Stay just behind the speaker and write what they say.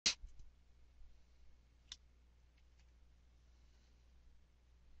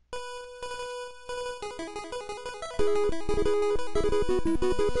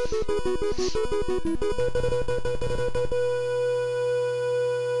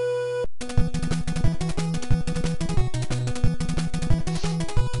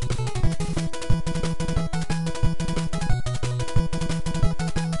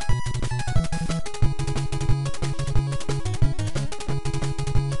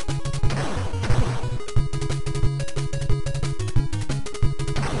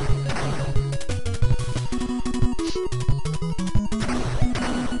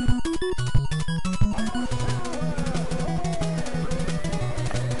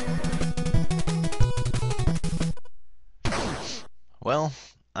Well,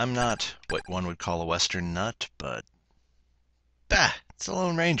 I'm not what one would call a Western nut, but... Bah! It's the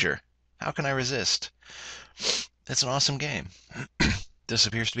Lone Ranger. How can I resist? It's an awesome game. This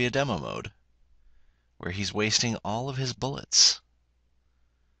appears to be a demo mode, where he's wasting all of his bullets.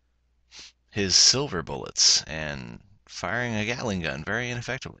 His silver bullets, and firing a Gatling gun very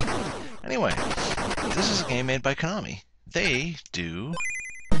ineffectively. Anyway, this is a game made by Konami. They do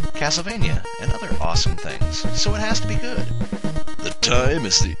Castlevania and other awesome things, so it has to be good. The time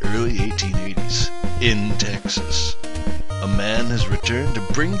is the early 1880s, in Texas. A man has returned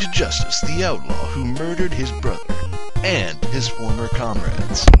to bring to justice the outlaw who murdered his brother and his former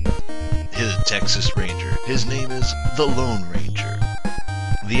comrades. His Texas Ranger, his name is the Lone Ranger.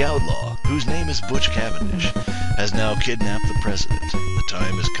 The outlaw, whose name is Butch Cavendish, has now kidnapped the president. The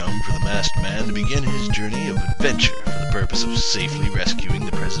time has come for the masked man to begin his journey of adventure for the purpose of safely rescuing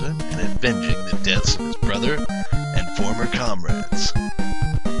the president and avenging the deaths of his brother and former comrades.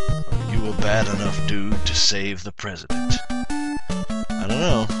 Are you a bad enough dude to save the president? I don't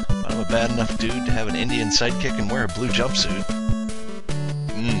know, but I'm a bad enough dude to have an Indian sidekick and wear a blue jumpsuit.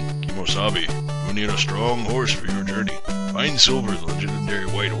 Kimosabe, you need a strong horse for your journey. Find Silver, the legendary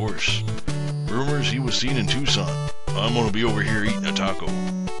white horse. Rumors he was seen in Tucson. I'm gonna be over here eating a taco.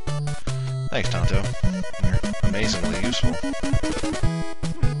 Thanks, Tonto. You're amazingly useful.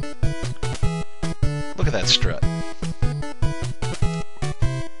 Look at that strut.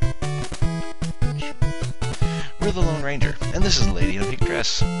 We're the Lone Ranger, and this is a lady in a pink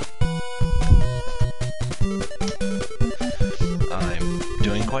dress. I'm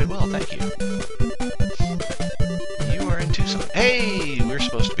doing quite well, thank you. You are in Tucson. Hey, we're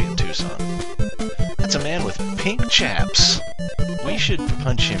supposed to be in Tucson. That's a man with pink chaps. We should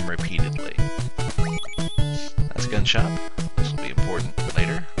punch him repeatedly. That's a gun shop. This will be important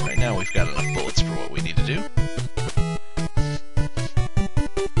later. Right now we've got enough bullets for what we need to do.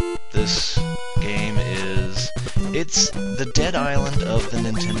 This game is... It's the Dead Island of the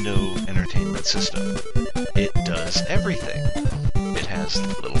Nintendo Entertainment System. It does everything. It has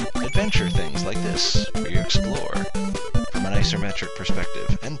little adventure things like this, where you explore from an isometric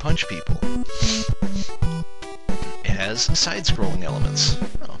perspective and punch people. It has side-scrolling elements.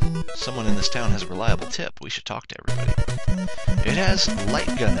 Oh, someone in this town has a reliable tip. We should talk to everybody. It has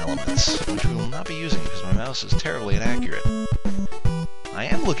light gun elements, which we will not be using because my mouse is terribly inaccurate. I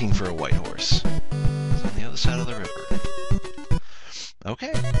am looking for a white horse. It's on the other side of the river.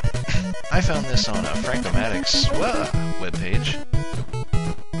 Okay. I found this on Frankomatic's webpage.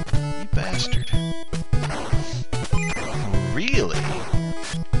 You bastard. Really?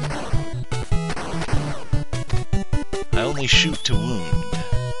 I only shoot to wound.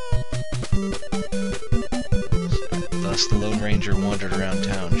 Thus the Lone Ranger wandered around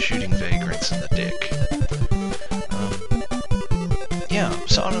town shooting vagrants in the dick. Yeah,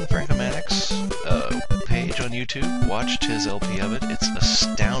 saw it on Frankomatic's page on YouTube, watched his LP of it, it's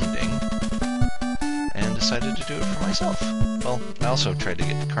astounding, and decided to do it for myself. Well, I also tried to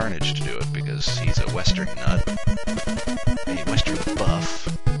get Carnage to do it because he's a Western nut, a Western buff,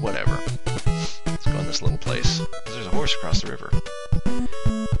 whatever. Let's go in this little place. There's a horse across the river.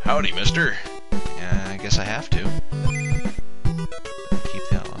 Howdy, mister. Yeah, I guess I have to. Keep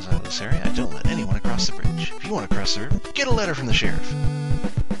the outlaws out of this area. I don't let anyone across the bridge. If you want to cross the river, get a letter from the sheriff.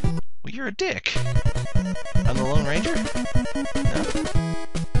 Well, you're a dick. I'm the Lone Ranger? No?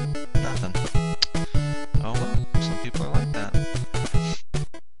 Nothing. Oh well, some people are like that.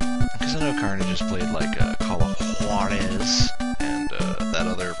 Because I know Carnage has played like Call of Juarez and that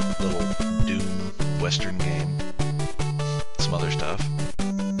other little Doom Western game. Some other stuff.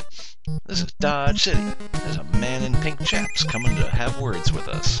 This is Dodge City. There's a man in pink chaps coming to have words with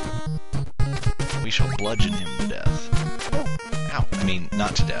us. We shall bludgeon him to death. Oh, ow. I mean,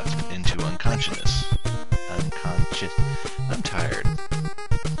 not to death, into unconsciousness. I'm tired.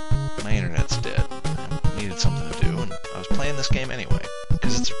 My internet's dead. I needed something to do, and I was playing this game anyway,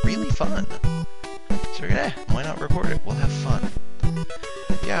 because it's really fun. So why not record it? We'll have fun.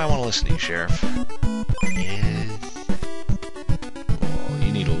 Yeah, I want to listen to you, Sheriff. Yes.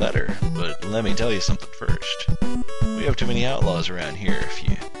 letter, but let me tell you something first. We have too many outlaws around here, if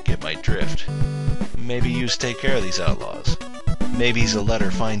you get my drift. Maybe you take care of these outlaws. Maybe the letter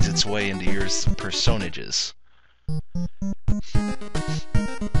finds its way into your personages. I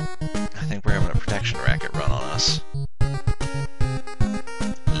think we're having a protection racket run on us.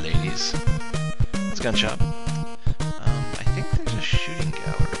 Ladies. Let's gun shop. I think there's a shooting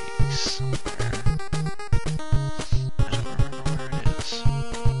gallery somewhere. I don't remember where it is. I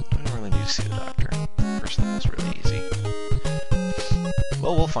don't really need to see the doctor. First level's really easy.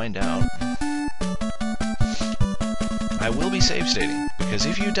 Well, we'll find out. I will be save stating, because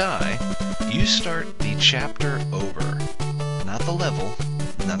if you die, you start the chapter over. Not the level,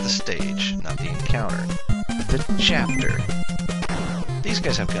 not the stage, not the encounter. The chapter. These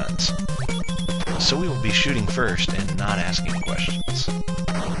guys have guns. So we will be shooting first and not asking questions.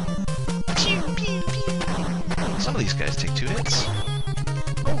 Pew, pew, pew. Some of these guys take 2 hits.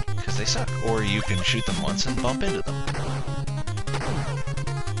 Because they suck. Or you can shoot them once and bump into them.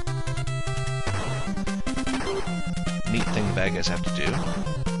 Neat thing the bad guys have to do,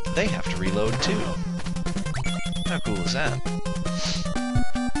 they have to reload too. How cool is that?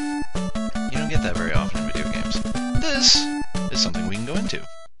 You don't get that very often in video games. This is something we can go into.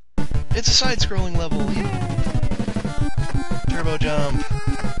 It's a side-scrolling level. Yay! Turbo jump.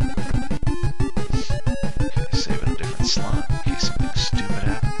 Okay, save in a different slot in case something stupid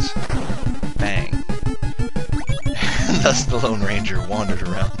happens. Bang. Thus the Lone Ranger wandered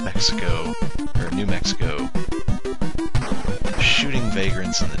around Mexico, or New Mexico, shooting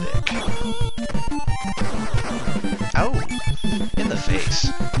vagrants in the dick. Ow! In the face.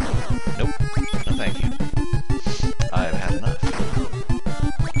 Nope. No thank you. I've had enough.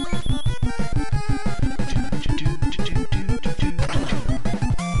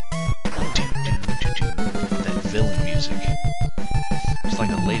 That villain music. It's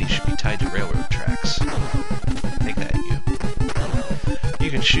like a lady should be tied to railroad tracks. Take that, you.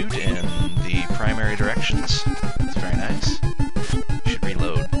 You can shoot in the primary directions. It's very nice.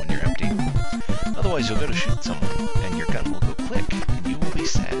 When you're empty. Otherwise you'll go to shoot someone, and your gun will go click, and you will be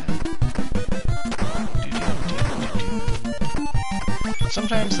sad.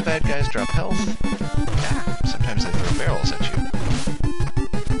 Sometimes the bad guys drop health. Sometimes they throw barrels at you.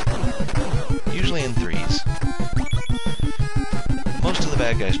 Usually in 3s. Most of the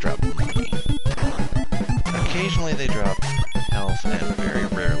bad guys drop money. Occasionally they drop health, and very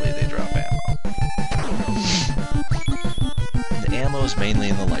rarely they drop ammo. Ammo is mainly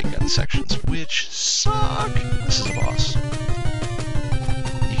in the light gun sections, which suck. This is a boss.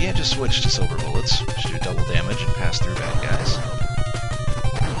 You can't just switch to silver bullets, which do double damage and pass through bad guys.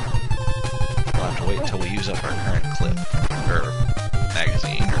 We'll have to wait until we use up our current clip, or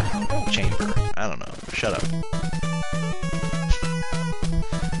magazine, or chamber. I don't know. Shut up.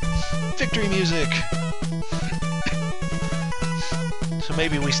 Victory music! So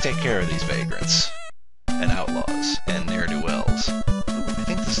maybe we take care of these vagrants, and outlaws, and ne'er-do-wells. Ooh, I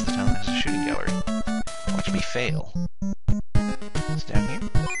think this is the town that has a shooting gallery. Watch me fail. It's down here.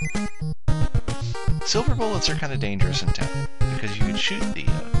 Silver bullets are kind of dangerous in town, because you can shoot the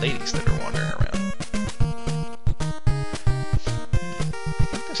ladies that are wandering around. I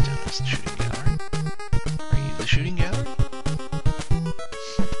think this town has the shooting gallery. Are you the shooting gallery?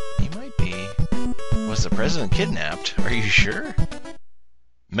 You might be. Was the president kidnapped? Are you sure?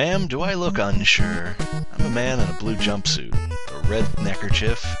 Ma'am, do I look unsure? I'm a man in a blue jumpsuit, a red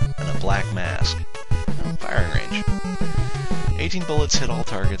neckerchief, and a black mask. Oh, firing range. 18 bullets hit all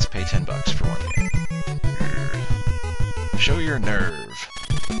targets, pay $10 for 1 game. Show your nerve.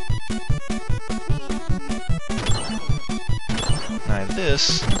 Now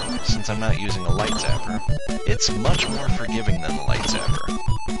this, since I'm not using a light zapper, it's much more forgiving than the light zapper.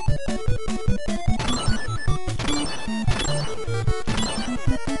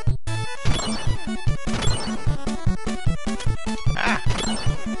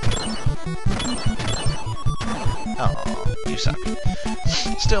 Oh, you suck.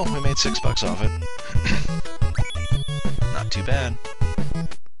 Still, we made $6 off it. Not too bad.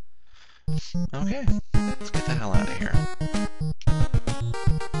 Okay, let's get the hell out of here.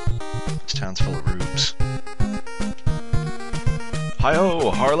 This town's full of rubes.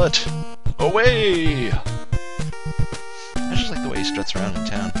 Hi-ho, harlot! Away! I just like the way he struts around in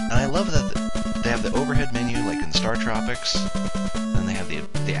town. And I love that they have the overhead menu like in Star Tropics. Then they have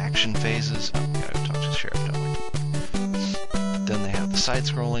the action phases. Oh, yeah, I've talked to the sheriff, don't we? Then they have the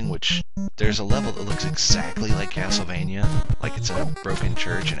side-scrolling, which there's a level that looks exactly like Castlevania. Like it's in a broken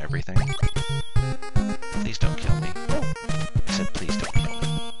church and everything. Please don't kill me. I said please don't kill me.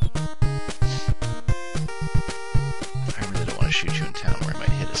 I really don't want to shoot you in town where I might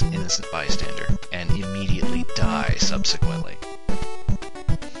hit a bystander and immediately die subsequently.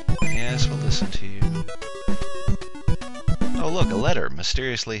 Yes, we'll listen to you. Oh look, a letter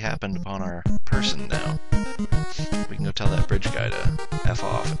mysteriously happened upon our person now. We can go tell that bridge guy to F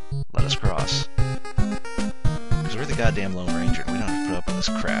off and let us cross. Because we're the goddamn Lone Ranger and we don't have to put up with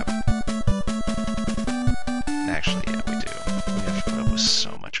this crap. Actually, yeah, we do. We have to put up with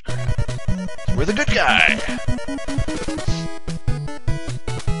so much crap. We're the good guy!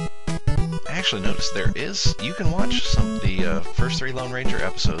 I actually noticed you can watch some of the first 3 Lone Ranger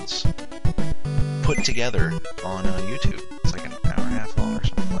episodes put together on YouTube. It's like an hour and a half long or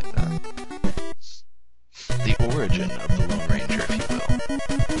something like that. The origin of the Lone Ranger, if you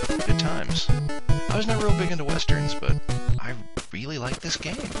will. Good times. I was never real big into westerns, but I really like this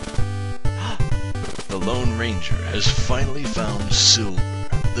game. The Lone Ranger has finally found Silver,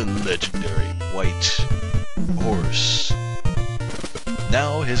 the legendary white horse.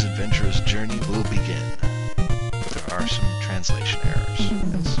 Now his adventurous journey will begin. There are some translation errors,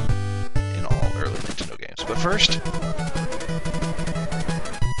 as in all early Nintendo games. But first,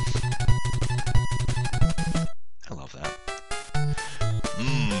 I love that.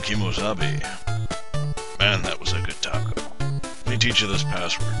 Kimosabi. Man, that was a good taco. Let me teach you those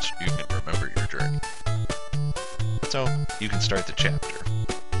passwords. You can remember your journey. So, you can start the chapter.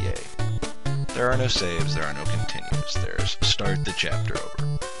 Yay. There are no saves, there are no continues. There's start the chapter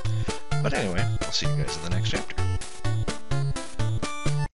over. But anyway, I'll see you guys in the next chapter.